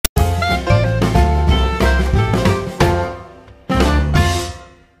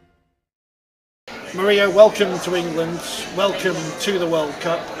Maria, welcome to England, welcome to the World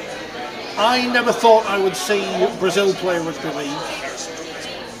Cup. I never thought I would see Brazil play Rugby League.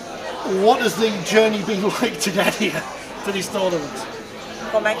 What has the journey been like to get here, to this tournament?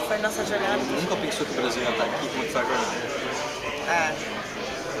 Como é que foi nossa jornada? Nunca pensou que o Brasil ia estar aqui com essa jornada?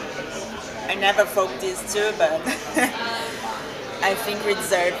 I never thought this too, but I think we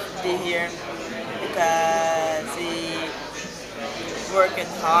deserve to be here because we worked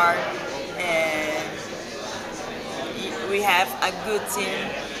hard and we have a good team,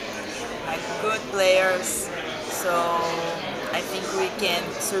 good players, so I think we can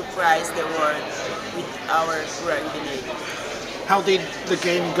surprise the world with our rugby league. How did the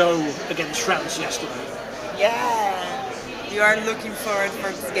game go against France yesterday? Yeah, we are looking forward for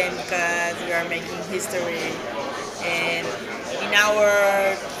this game because we are making history, and in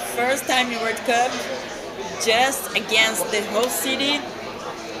our first time in World Cup, just against the whole city,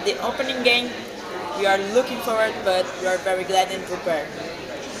 the opening game, we are looking forward, but we are very glad and prepared.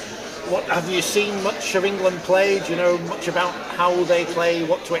 What have you seen much of England play? Do you know much about how they play,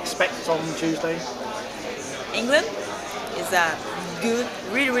 what to expect on Tuesday? England is a good,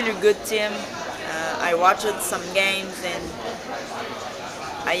 really good team. I watched some games and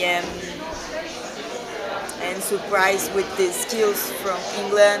I am surprised with the skills from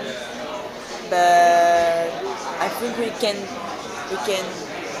England, but I think we can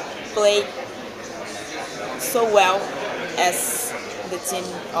play so well as the team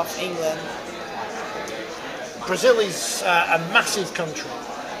of England. Brazil is a massive country.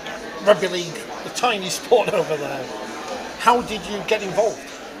 Rugby League, a tiny sport over there. How did you get involved?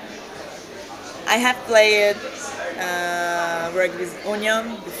 I have played Rugby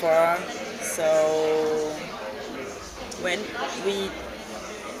Union before, so when we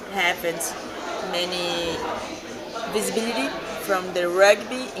haven't many visibility from the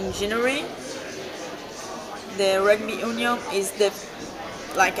rugby in January, the Rugby Union is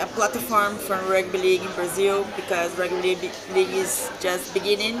like a platform for rugby league in Brazil because rugby league is just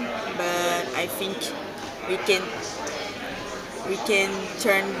beginning, but I think we can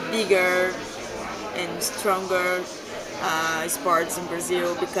turn bigger and stronger sports in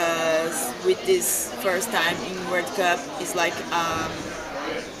Brazil because with this first time in World Cup it's like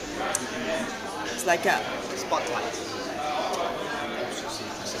a Spotlight.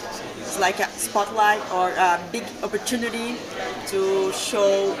 It's like a spotlight or a big opportunity to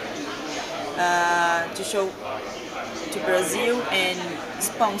show to Brazil and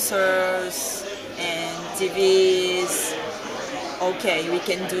sponsors and TVs. Okay, we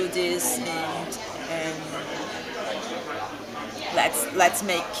can do this and let's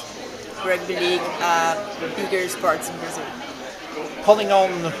make rugby league bigger sports in Brazil. Pulling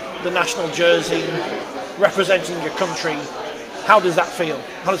on the national jersey, representing your country, how does that feel?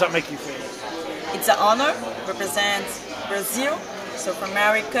 How does that make you feel? It's an honor to represent Brazil, South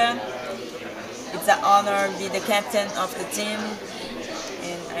America. It's an honor to be the captain of the team,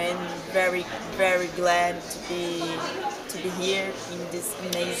 and I'm very glad to be here in this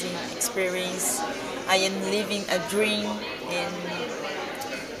amazing experience. I am living a dream, and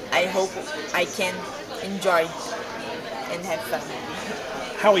I hope I can enjoy and have fun.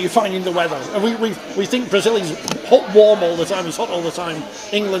 How are you finding the weather? We think Brazil is hot, warm all the time, it's hot all the time.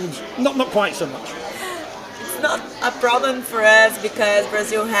 England, not quite so much. It's not a problem for us because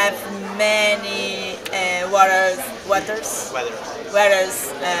Brazil have many weathers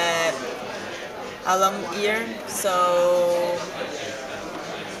along here. So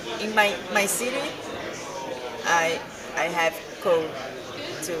in my city, I have cold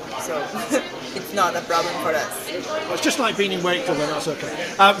too, so it's not a problem for us. Well, it's just like being in Wakefield, then that's okay.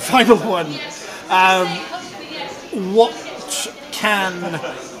 Final one. What can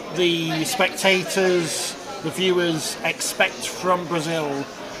the spectators, the viewers, expect from Brazil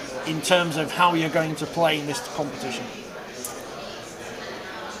in terms of how you're going to play in this competition?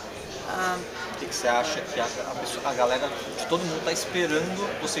 O que você acha que a galera, de todo mundo está esperando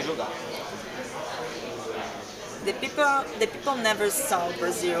você jogar? The people never saw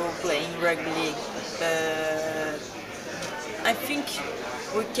Brazil playing rugby league, but I think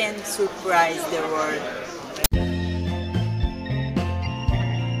we can surprise the world